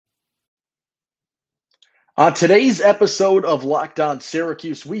On today's episode of Locked On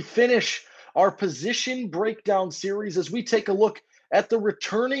Syracuse, we finish our position breakdown series as we take a look at the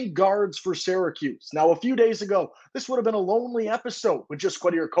returning guards for Syracuse. Now, a few days ago, this would have been a lonely episode with just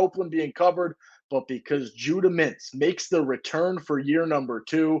Quadir Copeland being covered, but because Judah Mintz makes the return for year number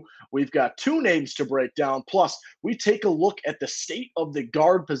two, we've got two names to break down. Plus, we take a look at the state of the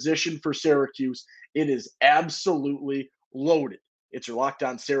guard position for Syracuse. It is absolutely loaded. It's your Locked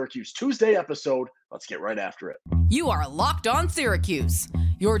On Syracuse Tuesday episode. Let's get right after it. You are Locked On Syracuse,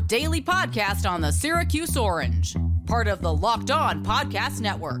 your daily podcast on the Syracuse Orange, part of the Locked On Podcast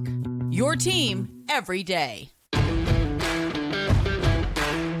Network. Your team every day.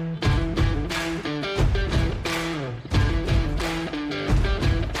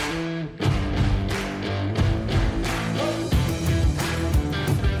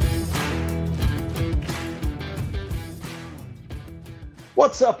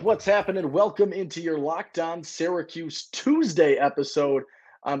 What's up? What's happening? Welcome into your Locked On Syracuse Tuesday episode.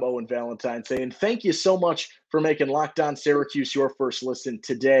 I'm Owen Valentine saying thank you so much for making Locked On Syracuse your first listen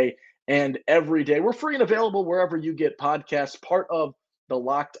today and every day. We're free and available wherever you get podcasts, part of the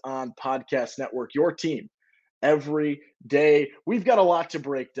Locked On Podcast Network, your team every day. We've got a lot to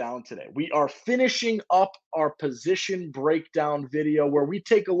break down today. We are finishing up our position breakdown video where we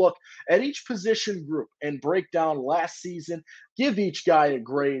take a look at each position group and break down last season, give each guy a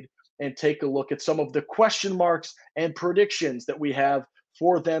grade, and take a look at some of the question marks and predictions that we have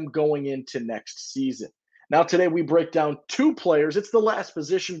for them going into next season. Now, today we break down two players. It's the last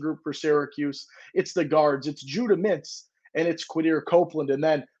position group for Syracuse. It's the guards. It's Judah Mintz and it's Quadir Copeland. And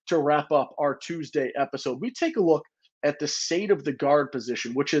then to wrap up our Tuesday episode, we take a look at the state of the guard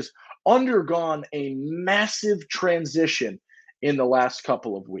position, which has undergone a massive transition in the last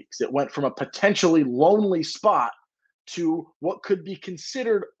couple of weeks. It went from a potentially lonely spot to what could be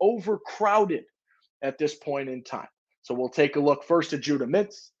considered overcrowded at this point in time. So we'll take a look first at Judah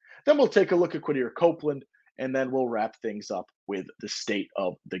Mintz, then we'll take a look at Quadir Copeland, and then we'll wrap things up with the state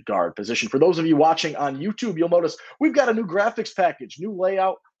of the guard position. For those of you watching on YouTube, you'll notice we've got a new graphics package, new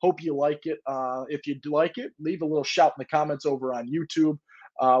layout. Hope you like it. If you like it, leave a little shout in the comments over on YouTube.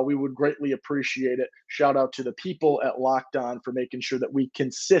 We would greatly appreciate it. Shout out to the people at Locked On for making sure that we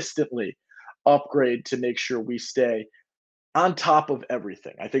consistently upgrade to make sure we stay on top of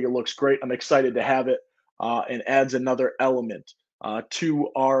everything. I think it looks great. I'm excited to have it and adds another element to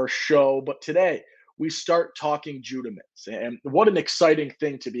our show. But today, we start talking Judah Mintz. And what an exciting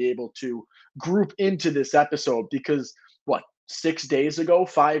thing to be able to group into this episode because,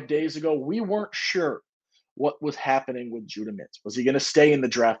 5 days ago, we weren't sure what was happening with Judah Mintz. Was he going to stay in the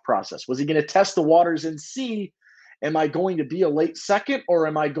draft process? Was he going to test the waters and see, am I going to be a late second or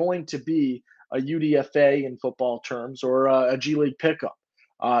am I going to be a UDFA in football terms or a G League pickup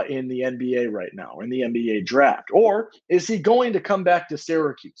in the NBA right now, in the NBA draft? Or is he going to come back to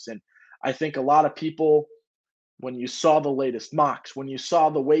Syracuse? And I think a lot of people, when you saw the latest mocks, when you saw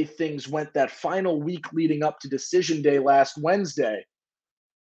the way things went that final week leading up to decision day last Wednesday,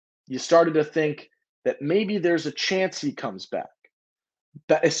 you started to think that maybe there's a chance he comes back,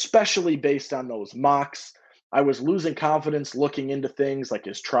 but especially based on those mocks. I was losing confidence looking into things like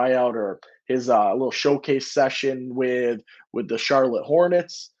his tryout or his little showcase session with the Charlotte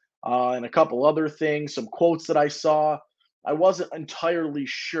Hornets and a couple other things, some quotes that I saw. I wasn't entirely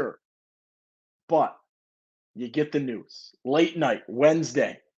sure. But you get the news. Late night,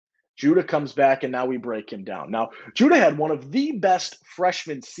 Wednesday, Judah comes back, and now we break him down. Now, Judah had one of the best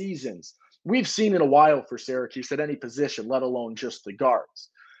freshman seasons we've seen in a while for Syracuse at any position, let alone just the guards.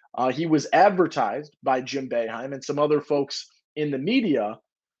 He was advertised by Jim Boeheim and some other folks in the media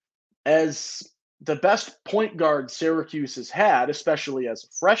as the best point guard Syracuse has had, especially as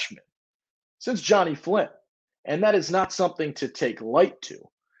a freshman, since Johnny Flynn. And that is not something to take light to.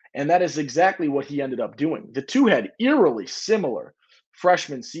 And that is exactly what he ended up doing. The two had eerily similar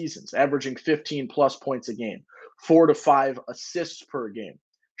freshman seasons, averaging 15-plus points a game, 4 to 5 assists per game,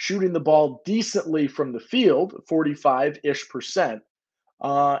 shooting the ball decently from the field, 45-ish%,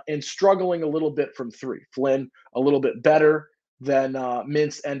 and struggling a little bit from three. Flynn a little bit better than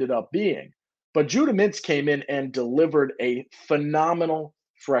Mintz ended up being. But Judah Mintz came in and delivered a phenomenal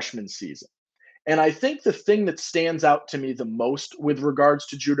freshman season. And I think the thing that stands out to me the most with regards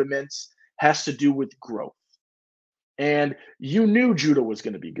to Judah Mintz has to do with growth. And you knew Judah was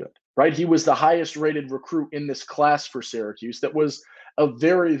going to be good, right? He was the highest rated recruit in this class for Syracuse. That was a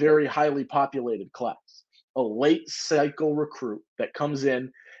very, very highly populated class, a late cycle recruit that comes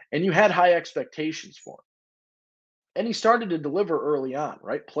in, and you had high expectations for him. And he started to deliver early on,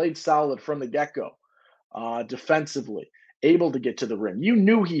 right? Played solid from the get-go, defensively, able to get to the rim. You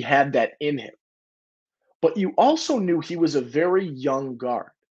knew he had that in him. but you also knew he was a very young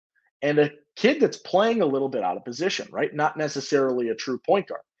guard and a kid that's playing a little bit out of position, right? Not necessarily a true point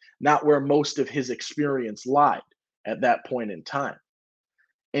guard, not where most of his experience lied at that point in time.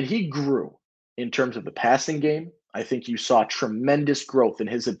 And he grew in terms of the passing game. I think you saw tremendous growth in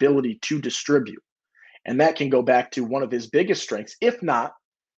his ability to distribute. And that can go back to one of his biggest strengths. If not,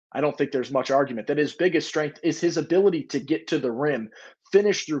 I don't think there's much argument that his biggest strength is his ability to get to the rim,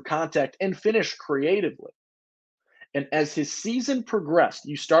 finish through contact, and finish creatively. And as his season progressed,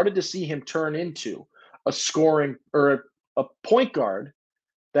 you started to see him turn into a scoring or a point guard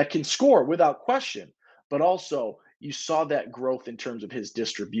that can score without question, but also you saw that growth in terms of his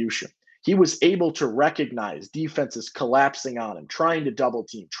distribution. He was able to recognize defenses collapsing on him, trying to double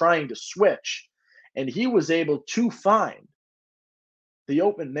team, trying to switch, and he was able to find the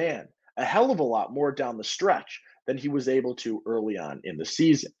open man a hell of a lot more down the stretch than he was able to early on in the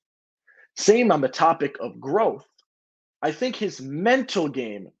season. Same on the topic of growth. I think his mental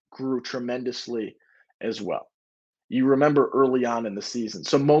game grew tremendously as well. You remember early on in the season,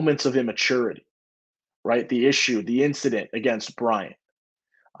 some moments of immaturity, right? The incident against Bryant,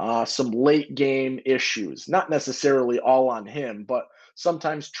 some late game issues, not necessarily all on him, but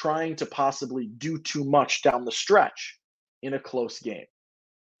sometimes trying to possibly do too much down the stretch in a close game.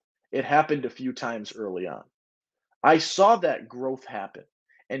 It happened a few times early on. I saw that growth happen,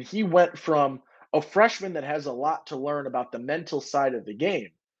 and he went from a freshman that has a lot to learn about the mental side of the game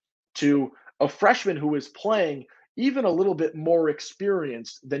to a freshman who is playing even a little bit more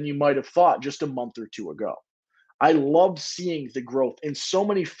experienced than you might have thought just a month or two ago. I love seeing the growth in so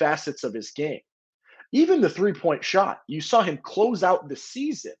many facets of his game. Even the three-point shot, you saw him close out the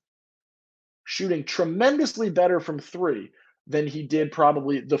season shooting tremendously better from three than he did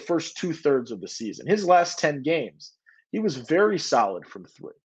probably the first 2/3 of the season. His last 10 games, he was very solid from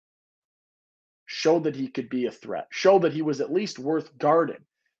three. Showed that he could be a threat, showed that he was at least worth guarding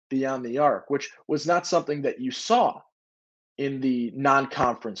beyond the arc, which was not something that you saw in the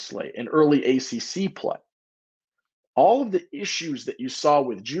non-conference slate and early ACC play. All of the issues that you saw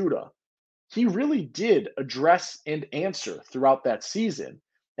with Judah, he really did address and answer throughout that season.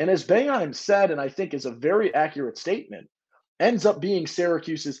 And as Boeheim said, and I think is a very accurate statement, ends up being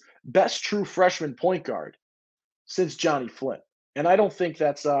Syracuse's best true freshman point guard since Johnny Flynn. And I don't think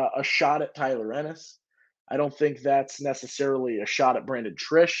that's a shot at Tyler Ennis. I don't think that's necessarily a shot at Brandon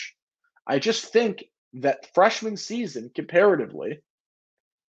Trish. I just think that freshman season, comparatively,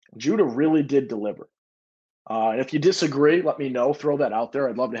 Judah really did deliver. And if you disagree, let me know. Throw that out there.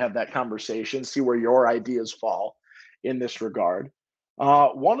 I'd love to have that conversation, see where your ideas fall in this regard.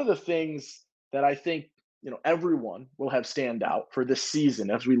 One of the things that I think everyone will have stand out for this season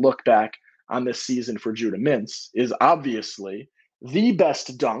as we look back on this season for Judah Mintz is obviously the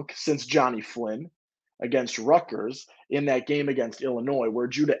best dunk since Johnny Flynn against Rutgers in that game against Illinois, where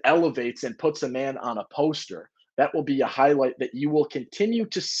Judah elevates and puts a man on a poster. That will be a highlight that you will continue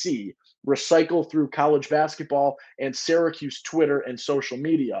to see recycle through college basketball and Syracuse Twitter and social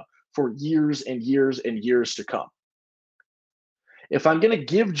media for years and years and years to come. If I'm going to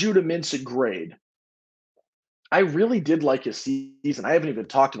give Judah Mintz a grade, I really did like his season. I haven't even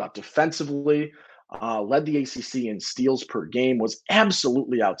talked about defensively. Led the ACC in steals per game, was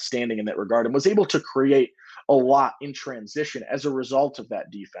absolutely outstanding in that regard, and was able to create a lot in transition as a result of that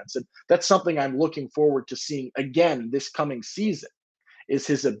defense. And that's something I'm looking forward to seeing again this coming season, is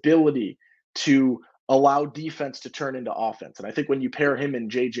his ability to allow defense to turn into offense. And I think when you pair him and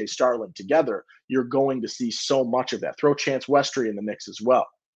J.J. Starlin together, you're going to see so much of that. Throw Chance Westry in the mix as well.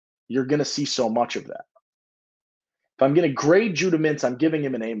 You're going to see so much of that. If I'm going to grade Judah Mintz, I'm giving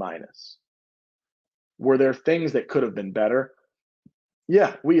him an A-. Were there things that could have been better?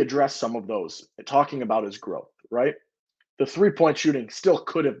 Yeah, we addressed some of those, talking about his growth, right? The three-point shooting still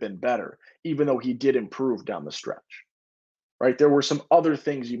could have been better, even though he did improve down the stretch, right? There were some other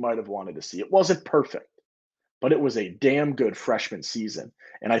things you might have wanted to see. It wasn't perfect, but it was a damn good freshman season.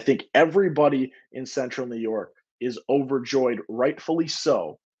 And I think everybody in Central New York is overjoyed, rightfully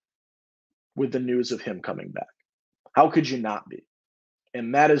so, with the news of him coming back. How could you not be?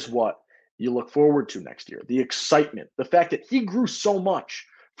 And that is what you look forward to next year. The excitement, the fact that he grew so much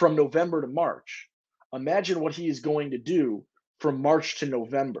from November to March. Imagine what he is going to do from March to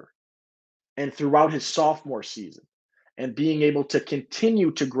November and throughout his sophomore season, and being able to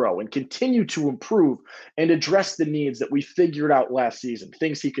continue to grow and continue to improve and address the needs that we figured out last season,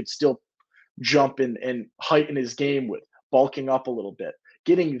 things he could still jump and heighten his game with, bulking up a little bit,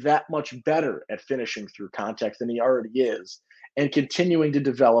 getting that much better at finishing through contact than he already is, and continuing to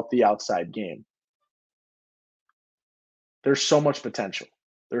develop the outside game. There's so much potential.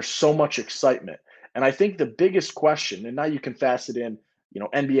 There's so much excitement. And I think the biggest question, and now you can facet in,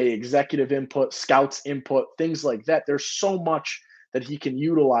 NBA executive input, scouts input, things like that. There's so much that he can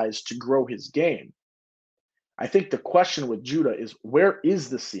utilize to grow his game. I think the question with Judah is, where is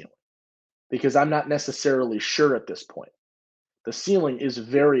the ceiling? Because I'm not necessarily sure at this point. The ceiling is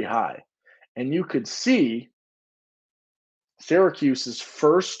very high. And you could see Syracuse's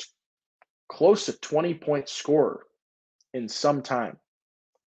first close to 20-point scorer in some time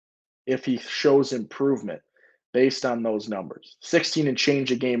if he shows improvement based on those numbers. 16 and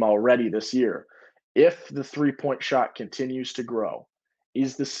change a game already this year. If the three-point shot continues to grow,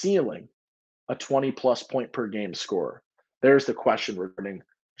 is the ceiling a 20-plus point per game scorer? There's the question regarding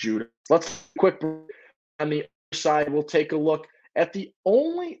Judah. Let's quick on the other side. We'll take a look at the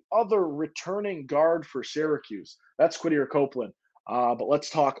only other returning guard for Syracuse. That's Quadir Copeland. But let's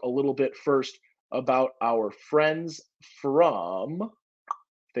talk a little bit first about our friends from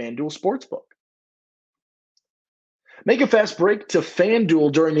FanDuel Sportsbook. Make a fast break to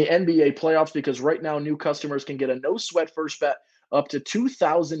FanDuel during the NBA playoffs because right now new customers can get a no-sweat first bet up to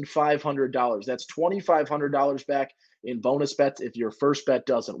 $2,500. That's $2,500 back in bonus bets if your first bet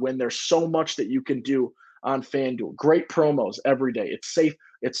doesn't win. There's so much that you can do on FanDuel. Great promos every day. It's safe,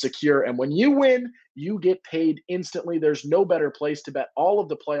 it's secure, and when you win, you get paid instantly. There's no better place to bet all of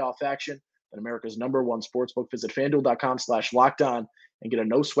the playoff action than America's #1 sportsbook. Visit FanDuel.com/lockedon and get a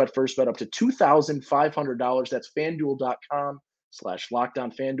no-sweat first bet up to $2,500. That's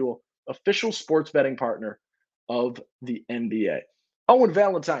FanDuel.com/lockedon. FanDuel, official sports betting partner of the NBA. Owen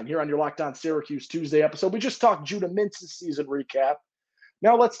Valentine here on your Locked On Syracuse Tuesday episode. We just talked Judah Mintz's season recap.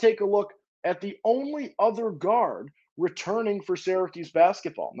 Now let's take a look at the only other guard returning for Syracuse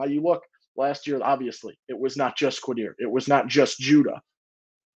basketball. Now you look last year, obviously, it was not just Quadir. It was not just Judah.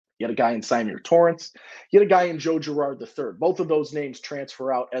 You had a guy in Symir Torrance. You had a guy in Joe Girard III. Both of those names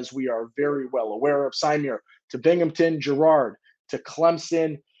transfer out, as we are very well aware of. Symir to Binghamton, Girard to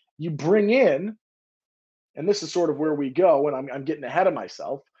Clemson. You bring in, and this is sort of where we go, and I'm getting ahead of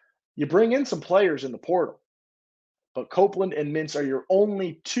myself, you bring in some players in the portal. But Copeland and Mintz are your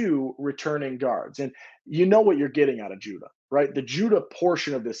only two returning guards. And you know what you're getting out of Judah, right? The Judah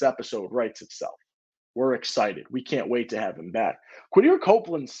portion of this episode writes itself. We're excited. We can't wait to have him back. Quadir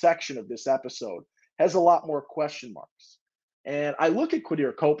Copeland's section of this episode has a lot more question marks. And I look at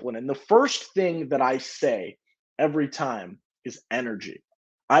Quadir Copeland, and the first thing that I say every time is energy.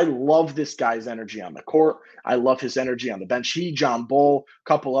 I love this guy's energy on the court. I love his energy on the bench. He, John Bull, a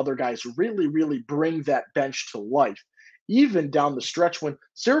couple other guys really, really bring that bench to life, even down the stretch when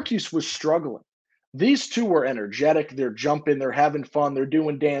Syracuse was struggling. These two were energetic. They're jumping. They're having fun. They're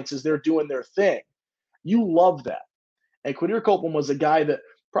doing dances. They're doing their thing. You love that. And Quadir Copeland was a guy that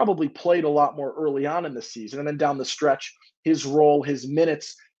probably played a lot more early on in the season. And then down the stretch, his role, his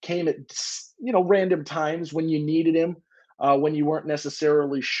minutes came at random times when you needed him, when you weren't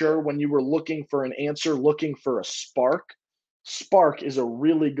necessarily sure, when you were looking for an answer, looking for a spark. Spark is a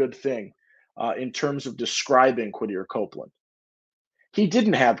really good thing in terms of describing Quadir Copeland. He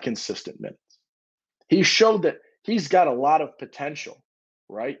didn't have consistent minutes. He showed that he's got a lot of potential,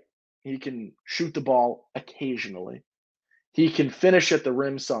 right? He can shoot the ball occasionally. He can finish at the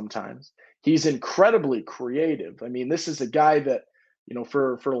rim sometimes. He's incredibly creative. I mean, this is a guy that,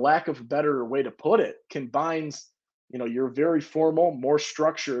 for lack of a better way to put it, combines, your very formal, more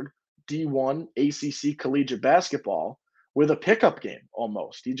structured D1 ACC collegiate basketball with a pickup game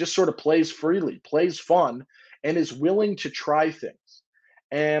almost. He just sort of plays freely, plays fun, and is willing to try things.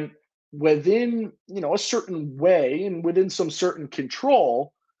 And within, a certain way and within some certain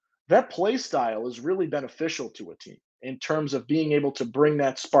control, that play style is really beneficial to a team in terms of being able to bring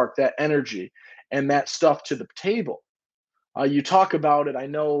that spark, that energy, and that stuff to the table. You talk about it. I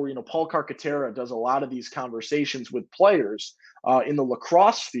know, Paul Carcaterra does a lot of these conversations with players in the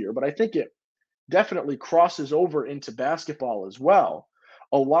lacrosse sphere, but I think it definitely crosses over into basketball as well.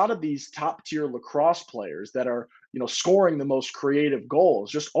 A lot of these top tier lacrosse players that are, scoring the most creative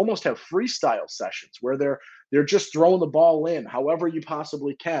goals just almost have freestyle sessions where they're just throwing the ball in however you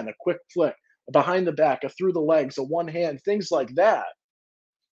possibly can, a quick flick, a behind the back, a through the legs, a one hand, things like that.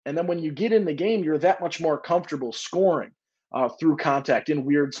 And then when you get in the game, you're that much more comfortable scoring through contact in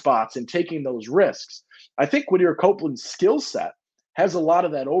weird spots and taking those risks. I think Quadir Copeland's skill set has a lot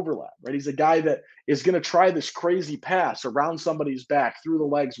of that overlap, right? He's a guy that is going to try this crazy pass around somebody's back, through the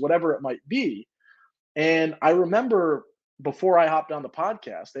legs, whatever it might be. And I remember before I hopped on the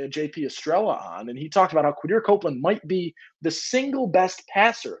podcast, they had JP Estrella on, and he talked about how Quadir Copeland might be the single best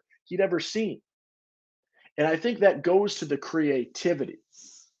passer he'd ever seen. And I think that goes to the creativity.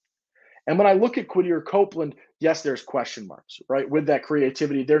 And when I look at Quadir Copeland, yes, there's question marks, right? With that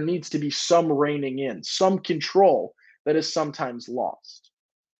creativity, there needs to be some reining in, some control that is sometimes lost.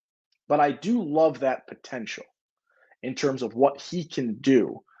 But I do love that potential in terms of what he can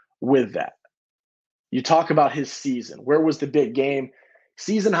do with that. You talk about his season. Where was the big game?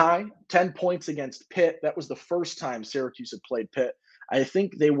 Season high, 10 points against Pitt. That was the first time Syracuse had played Pitt. I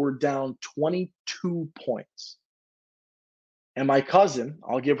think they were down 22 points. And my cousin,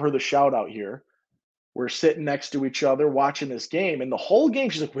 I'll give her the shout out here. We're sitting next to each other watching this game. And the whole game,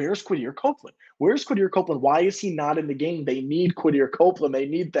 she's like, where's Quadir Copeland? Where's Quadir Copeland? Why is he not in the game? They need Quadir Copeland. They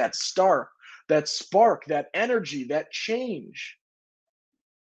need that spark, that energy, that change.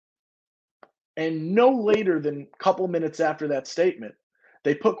 And no later than a couple minutes after that statement,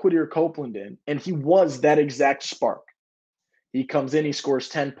 they put Quadir Copeland in, and he was that exact spark. He comes in, he scores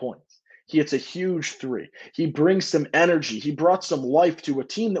 10 points. He hits a huge three. He brings some energy. He brought some life to a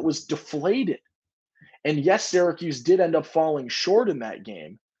team that was deflated. And yes, Syracuse did end up falling short in that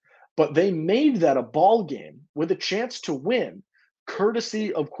game, but they made that a ball game with a chance to win,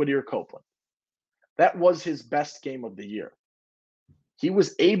 courtesy of Quadir Copeland. That was his best game of the year. He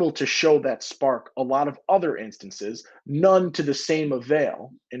was able to show that spark a lot of other instances, none to the same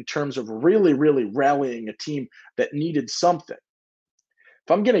avail in terms of really, really rallying a team that needed something.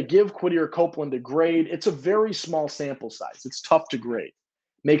 If I'm going to give Quadir Copeland a grade, it's a very small sample size. It's tough to grade.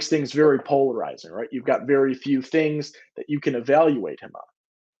 Makes things very polarizing, right? You've got very few things that you can evaluate him on.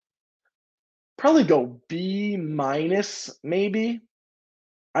 Probably go B minus, maybe.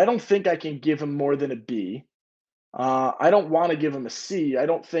 I don't think I can give him more than a B. I don't want to give him a C. I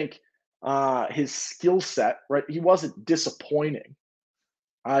don't think his skill set, right? He wasn't disappointing.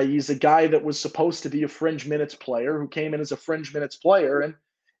 He's a guy that was supposed to be a fringe minutes player who came in as a fringe minutes player and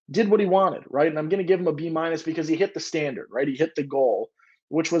did what he wanted, right? And I'm going to give him a B minus because he hit the standard, right? He hit the goal,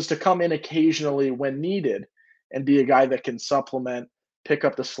 which was to come in occasionally when needed and be a guy that can supplement, pick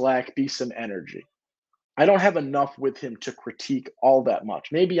up the slack, be some energy. I don't have enough with him to critique all that much.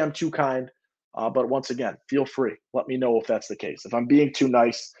 Maybe I'm too kind, but once again, feel free. Let me know if that's the case. If I'm being too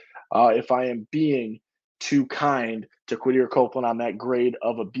nice, if I am being too kind to Quadir Copeland on that grade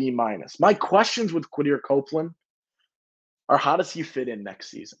of a B minus. My questions with Quadir Copeland are how does he fit in next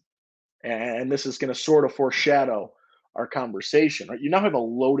season? And this is going to sort of foreshadow our conversation. Right? You now have a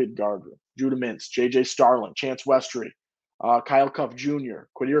loaded guard room. Judah Mintz, J.J. Starling, Chance Westry, Kyle Cuff Jr.,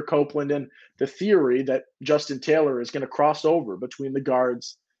 Quadir Copeland, and the theory that Justin Taylor is going to cross over between the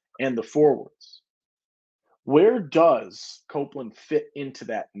guards and the forwards. Where does Copeland fit into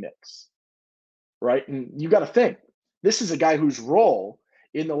that mix? Right? And you got to think, this is a guy whose role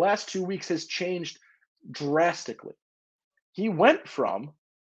in the last 2 weeks has changed drastically. He went from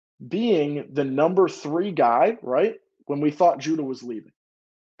being the number 3 guy, right, when we thought Judah was leaving,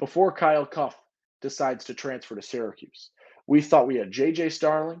 before Kyle Cuff decides to transfer to Syracuse. We thought we had J.J.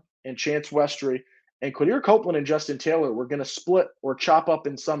 Starling and Chance Westry, and Quadir Copeland and Justin Taylor were going to split or chop up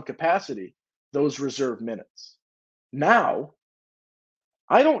in some capacity those reserve minutes. Now,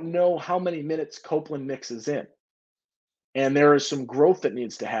 I don't know how many minutes Copeland mixes in. And there is some growth that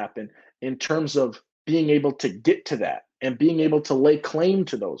needs to happen in terms of being able to get to that and being able to lay claim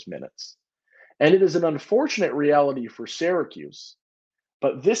to those minutes. And it is an unfortunate reality for Syracuse.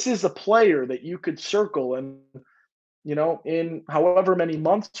 But this is a player that you could circle and, in however many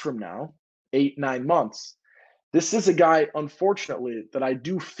months from now, 8, 9 months, this is a guy, unfortunately, that I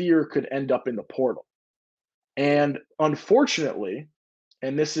do fear could end up in the portal. And unfortunately,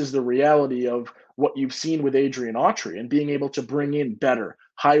 and this is the reality of what you've seen with Adrian Autry and being able to bring in better,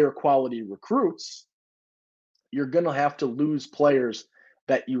 higher quality recruits, you're going to have to lose players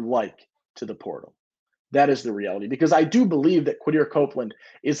that you like to the portal. That is the reality, because I do believe that Quadir Copeland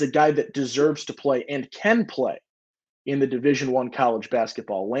is a guy that deserves to play and can play in the Division I college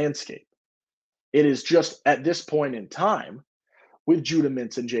basketball landscape. It is just at this point in time, with Judah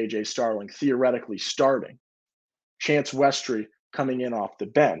Mintz and J.J. Starling theoretically starting, Chance Westry coming in off the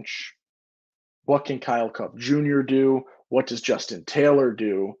bench, what can Kyle Cuff Jr. do? What does Justin Taylor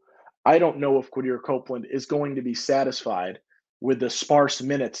do? I don't know if Quadir Copeland is going to be satisfied with the sparse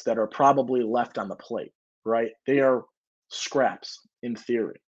minutes that are probably left on the plate, right? They are scraps in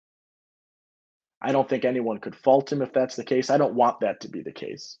theory. I don't think anyone could fault him if that's the case. I don't want that to be the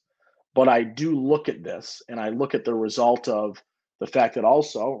case. But I do look at this, and I look at the result of the fact that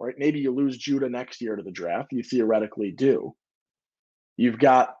also, right, maybe you lose Judah next year to the draft. You theoretically do. You've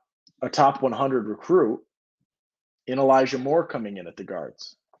got a top 100 recruit in Elijah Moore coming in at the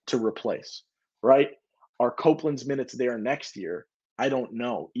guards to replace, right? Are Copeland's minutes there next year? I don't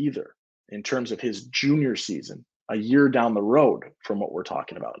know either in terms of his junior season, a year down the road from what we're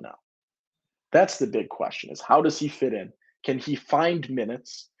talking about now. That's the big question, is how does he fit in? Can he find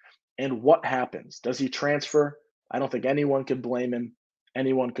minutes? And what happens? Does he transfer? I don't think anyone could blame him.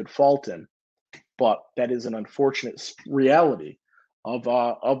 Anyone could fault him. But that is an unfortunate reality of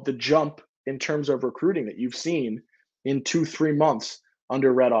the jump in terms of recruiting that you've seen in 2-3 months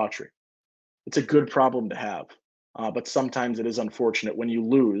under Red Autry. It's a good problem to have, but sometimes it is unfortunate when you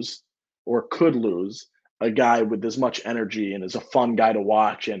lose or could lose a guy with as much energy and is a fun guy to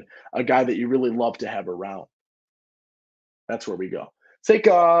watch and a guy that you really love to have around. That's where we go. Take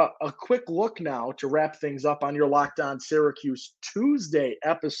a quick look now to wrap things up on your Locked On Syracuse Tuesday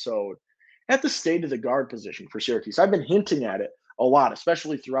episode at the state of the guard position for Syracuse. I've been hinting at it a lot,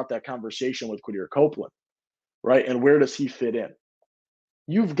 especially throughout that conversation with Quadir Copeland, right? And where does he fit in?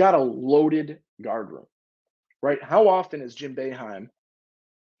 You've got a loaded guard room, right? How often is Jim Boeheim,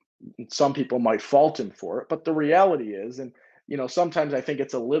 some people might fault him for it, but the reality is, and sometimes I think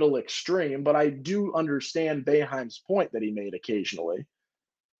it's a little extreme, but I do understand Boeheim's point that he made occasionally,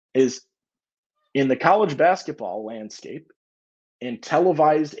 is in the college basketball landscape, in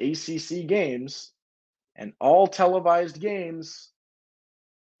televised ACC games, and all televised games,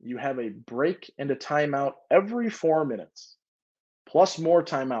 you have a break and a timeout every 4 minutes, plus more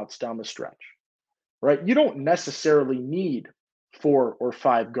timeouts down the stretch, right? You don't necessarily need 4 or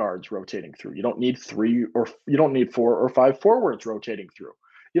 5 guards rotating through. You don't need 4 or 5 forwards rotating through.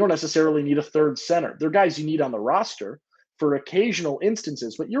 You don't necessarily need a third center. They're guys you need on the roster for occasional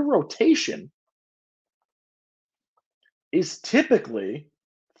instances, but your rotation is typically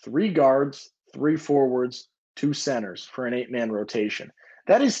 3 guards, 3 forwards, 2 centers for an 8-man rotation.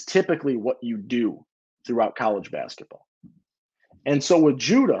 That is typically what you do throughout college basketball. And so with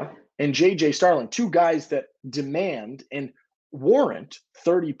Judah and JJ Starling, 2 guys that demand and warrant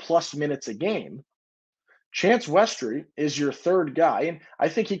 30-plus minutes a game, Chance Westry is your third guy. And I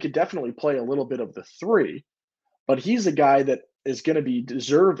think he could definitely play a little bit of the 3, but he's a guy that is going to be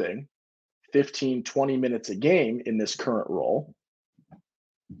deserving 15, 20 minutes a game in this current role.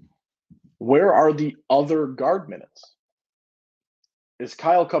 Where are the other guard minutes? Is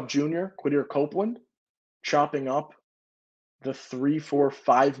Kyle Cup Jr., Quadir Copeland, chopping up the 3, 4,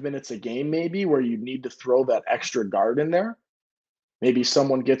 5 minutes a game maybe where you need to throw that extra guard in there? Maybe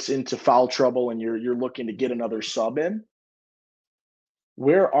someone gets into foul trouble and you're looking to get another sub in.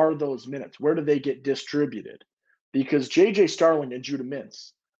 Where are those minutes? Where do they get distributed? Because JJ Starling and Judah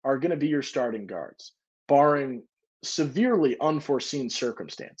Mintz are going to be your starting guards, barring severely unforeseen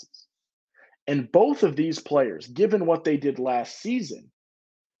circumstances. And both of these players, given what they did last season,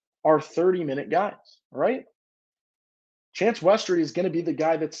 are 30-minute guys, right? Chance Westry is going to be the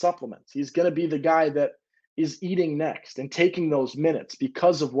guy that supplements. He's going to be the guy that is eating next and taking those minutes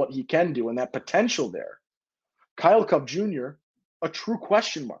because of what he can do and that potential there. Kyle Cup Jr., a true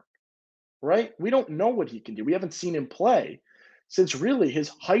question mark, right? We don't know what he can do. We haven't seen him play since really his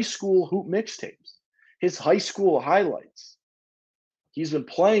high school hoop mixtapes, his high school highlights. He's been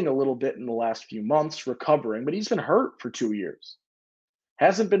playing a little bit in the last few months, recovering, but he's been hurt for 2 years.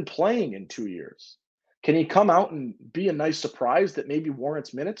 Hasn't been playing in 2 years. Can he come out and be a nice surprise that maybe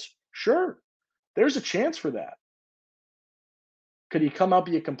warrants minutes? Sure. There's a chance for that. Could he come out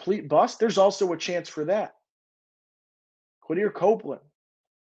be a complete bust? There's also a chance for that. Quadir Copeland,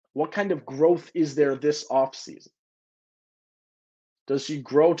 what kind of growth is there this offseason? Does he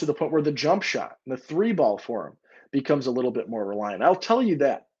grow to the point where the jump shot and the 3-ball for him becomes a little bit more reliant? I'll tell you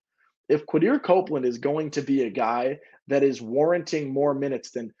that. If Quadir Copeland is going to be a guy that is warranting more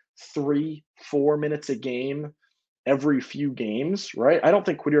minutes than 3, 4 minutes a game every few games, right? I don't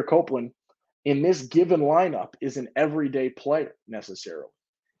think Quadir Copeland in this given lineup is an everyday player necessarily.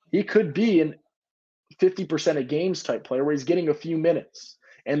 He could be an 50% of games type player where he's getting a few minutes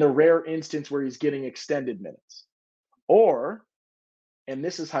and the rare instance where he's getting extended minutes. Or, and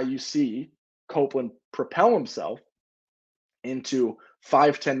this is how you see Copeland propel himself into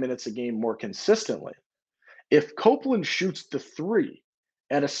 5-10 minutes a game more consistently. If Copeland shoots the 3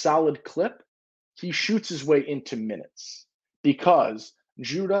 at a solid clip, he shoots his way into minutes because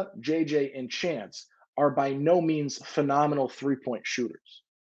Judah, JJ, and Chance are by no means phenomenal 3-point shooters.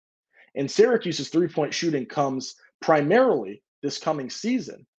 And Syracuse's 3-point shooting comes primarily this coming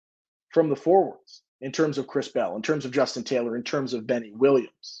season from the forwards in terms of Chris Bell, in terms of Justin Taylor, in terms of Benny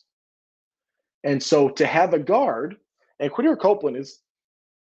Williams. And so to have a guard, and Quadir Copeland is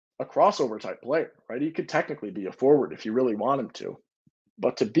a crossover type player, right? He could technically be a forward if you really want him to.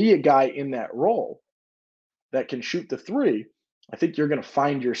 But to be a guy in that role that can shoot the 3, I think you're going to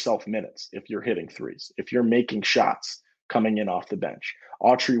find yourself minutes if you're hitting 3s, if you're making shots coming in off the bench.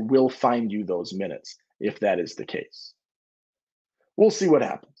 Autry will find you those minutes if that is the case. We'll see what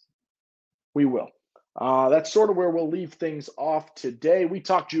happens. We will. That's sort of where we'll leave things off today. We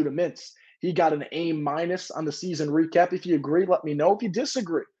talked Judah Mintz. He got an A- on the season recap. If you agree, let me know. If you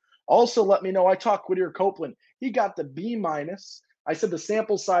disagree, also let me know. I talked Quadir Copeland. He got the B-. I said the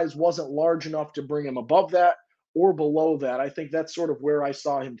sample size wasn't large enough to bring him above that or below that. I think that's sort of where I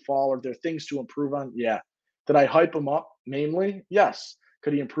saw him fall. Are there things to improve on? Yeah. Did I hype him up mainly? Yes.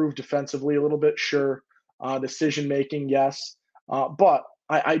 Could he improve defensively a little bit? Sure. Decision making, yes. But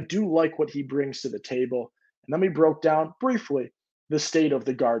I do like what he brings to the table. And then we broke down briefly the state of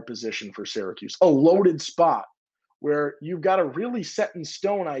the guard position for Syracuse, a loaded spot where you've got a really set in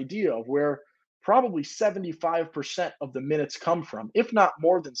stone idea of where probably 75% of the minutes come from, if not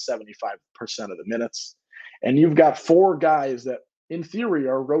more than 75% of the minutes. And you've got four guys that, in theory,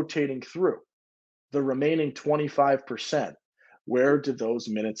 are rotating through the remaining 25%. Where did those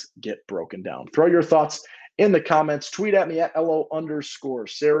minutes get broken down? Throw your thoughts in the comments. Tweet at me at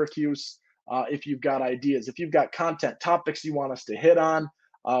LO_Syracuse. If you've got ideas, if you've got content topics you want us to hit on,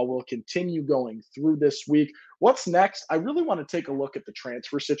 we'll continue going through this week. What's next? I really want to take a look at the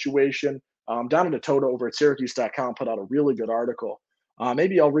transfer situation. Donna Tota over at Syracuse.com put out a really good article.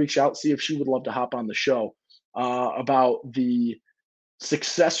 Maybe I'll reach out, see if she would love to hop on the show about the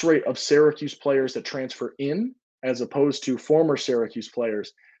success rate of Syracuse players that transfer in as opposed to former Syracuse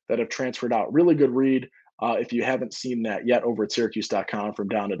players that have transferred out. Really good read if you haven't seen that yet over at Syracuse.com from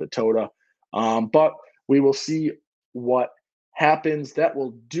Donna Tota. But we will see what happens. That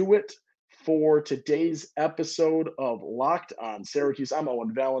will do it for today's episode of Locked On Syracuse. I'm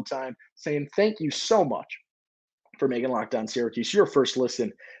Owen Valentine saying thank you so much for making Locked On Syracuse your first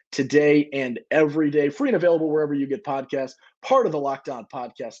listen today and every day. Free and available wherever you get podcasts. Part of the Locked On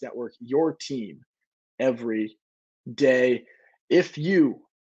Podcast Network, your team every day. If you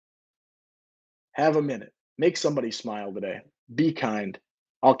have a minute, make somebody smile today. Be kind.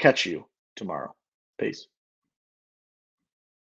 I'll catch you tomorrow. Peace.